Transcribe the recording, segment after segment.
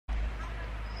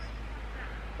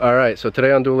Alright, so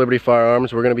today on Dual Liberty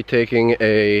Firearms, we're going to be taking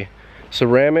a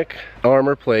ceramic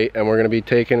armor plate and we're going to be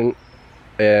taking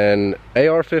an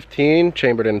AR-15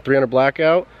 chambered in 300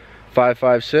 blackout,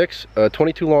 5.56, a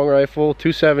 22 long rifle,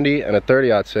 270, and a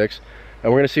 30-06.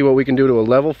 And we're going to see what we can do to a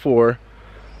level 4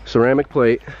 ceramic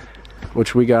plate,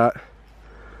 which we got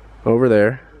over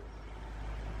there.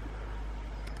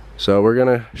 So we're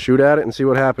going to shoot at it and see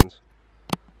what happens.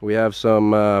 We have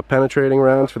some penetrating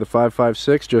rounds for the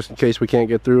 5.56 just in case we can't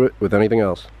get through it with anything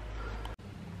else.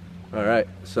 Alright,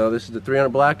 so this is the 300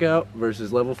 blackout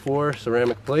versus level 4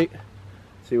 ceramic plate.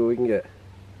 Let's see what we can get.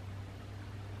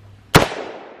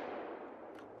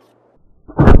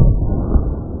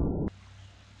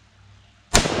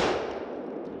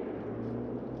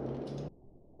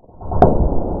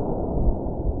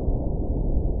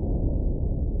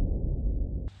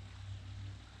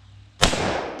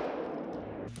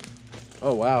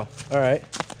 Oh wow, alright.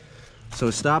 So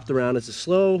it stopped the round. It's a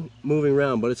slow moving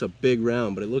round, but it's a big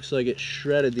round. But it looks like it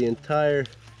shredded the entire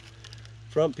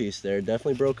front piece there.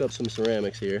 Definitely broke up some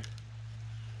ceramics here.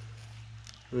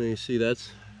 And you see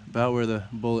that's about where the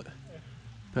bullet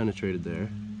penetrated there.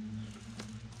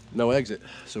 No exit,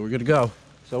 so we're good to go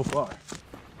so far.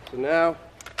 So now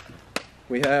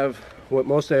we have what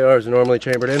most ARs are normally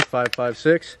chambered in,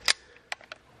 5.56.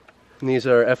 And these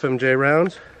are FMJ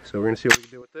rounds. So we're gonna see what we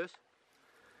can do with this.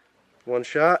 One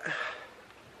shot.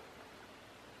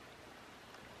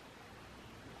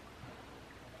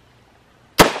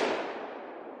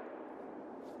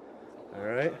 All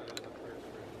right.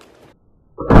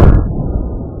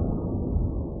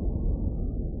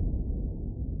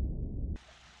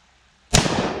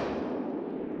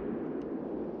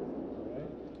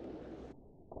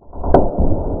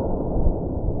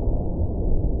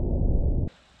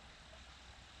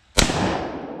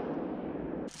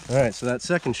 All right, so that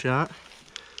second shot,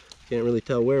 can't really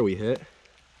tell where we hit,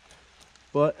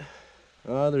 but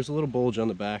there's a little bulge on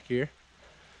the back here,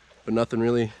 but nothing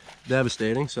really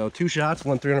devastating. So 2 shots,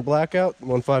 one 300 blackout,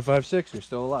 one 5.56, you're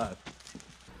still alive.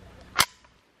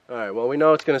 All right, well, we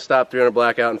know it's going to stop 300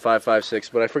 blackout and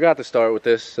 5.56, but I forgot to start with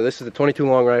this. So this is the 22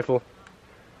 long rifle,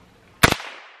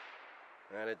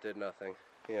 and it did nothing.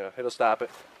 You know, it'll stop it.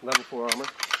 Level 4 armor.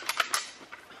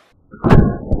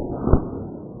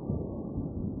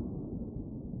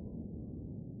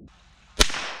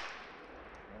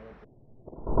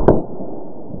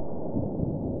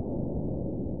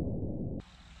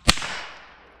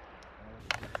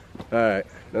 Alright,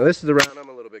 now this is the round I'm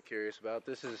a little bit curious about.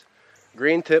 This is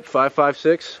green tip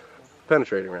 5.56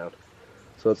 penetrating round.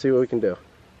 So let's see what we can do.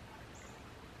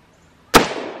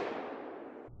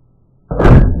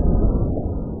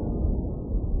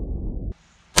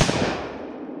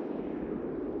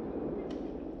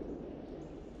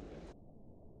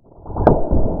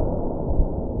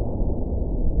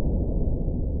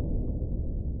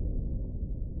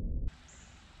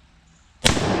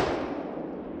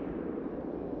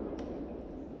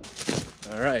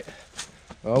 Alright,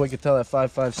 well, we could tell that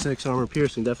 5.56 armor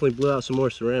piercing definitely blew out some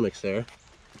more ceramics there.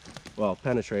 Well,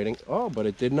 penetrating. Oh, but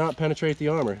it did not penetrate the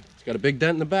armor. It's got a big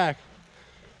dent in the back,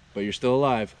 but you're still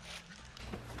alive.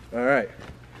 Alright,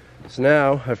 so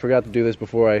now, I forgot to do this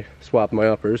before I swapped my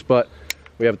uppers, but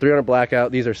we have 300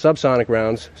 blackout. These are subsonic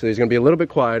rounds, so these are going to be a little bit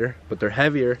quieter, but they're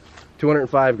heavier,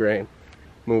 205 grain,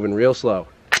 moving real slow.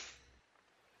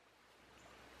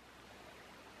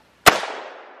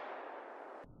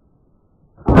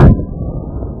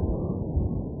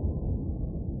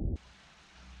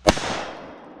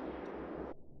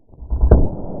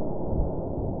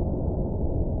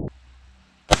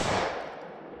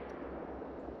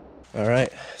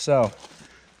 Alright, so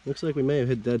looks like we may have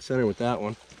hit dead center with that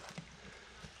one.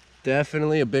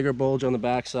 Definitely a bigger bulge on the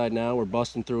backside now. We're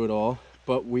busting through it all,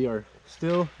 but we are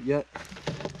still yet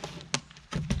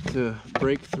to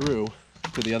break through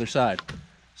to the other side.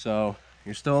 So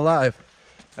you're still alive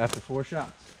after 4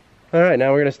 shots. Alright,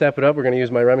 now we're going to step it up. We're going to use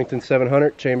my Remington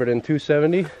 700 chambered in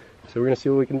 270. So we're going to see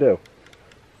what we can do.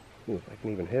 Ooh, if I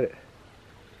can even hit it.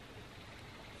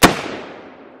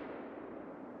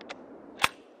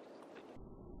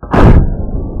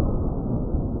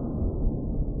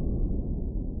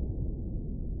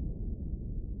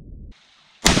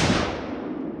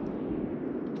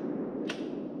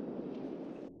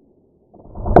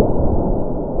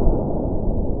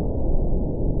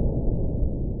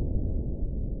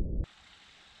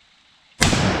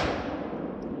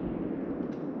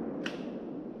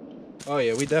 Oh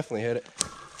yeah, we definitely hit it.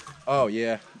 Oh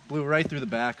yeah, blew right through the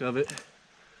back of it.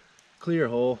 Clear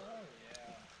hole.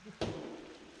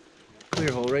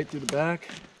 Clear hole right through the back.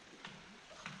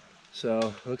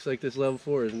 So looks like this level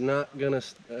 4 is not gonna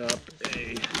stop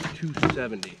a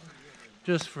 270.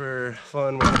 Just for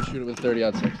fun, we're gonna shoot it with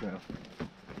 30-06 now.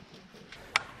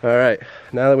 All right,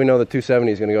 now that we know the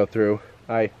 270 is gonna go through,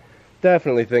 I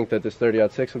definitely think that this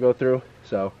 30-06 will go through.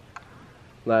 So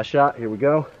last shot, here we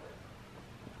go.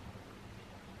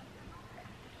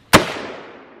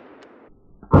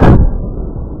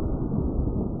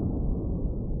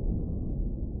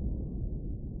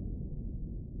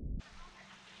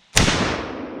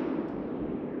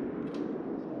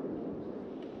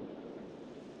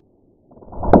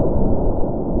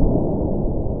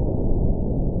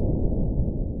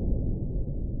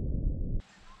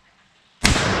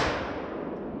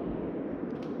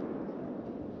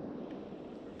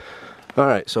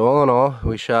 Alright, so all in all,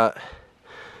 we shot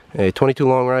a 22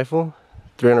 long rifle,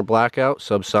 300 blackout,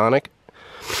 subsonic,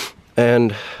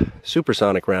 and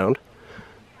supersonic round,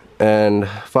 and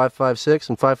 5.56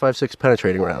 and 5.56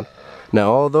 penetrating round.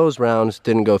 Now all those rounds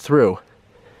didn't go through.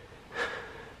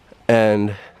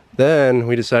 And then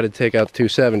we decided to take out the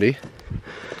 270,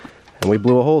 and we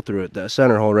blew a hole through it, that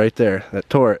center hole right there, that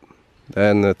tore it.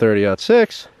 And the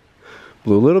 30-06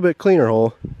 blew a little bit cleaner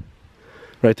hole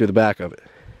right through the back of it.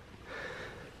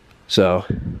 So,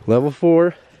 level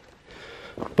 4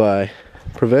 by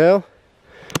Prevail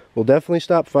will definitely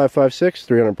stop 5.56,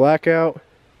 300 blackout,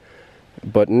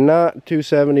 but not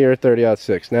 270 or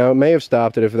 30-06. Now, it may have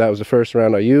stopped it if that was the first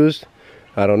round I used.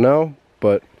 I don't know,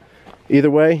 but either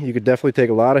way, you could definitely take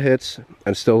a lot of hits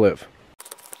and still live.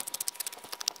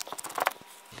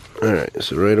 Alright,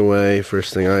 so right away,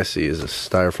 first thing I see is a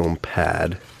styrofoam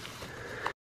pad.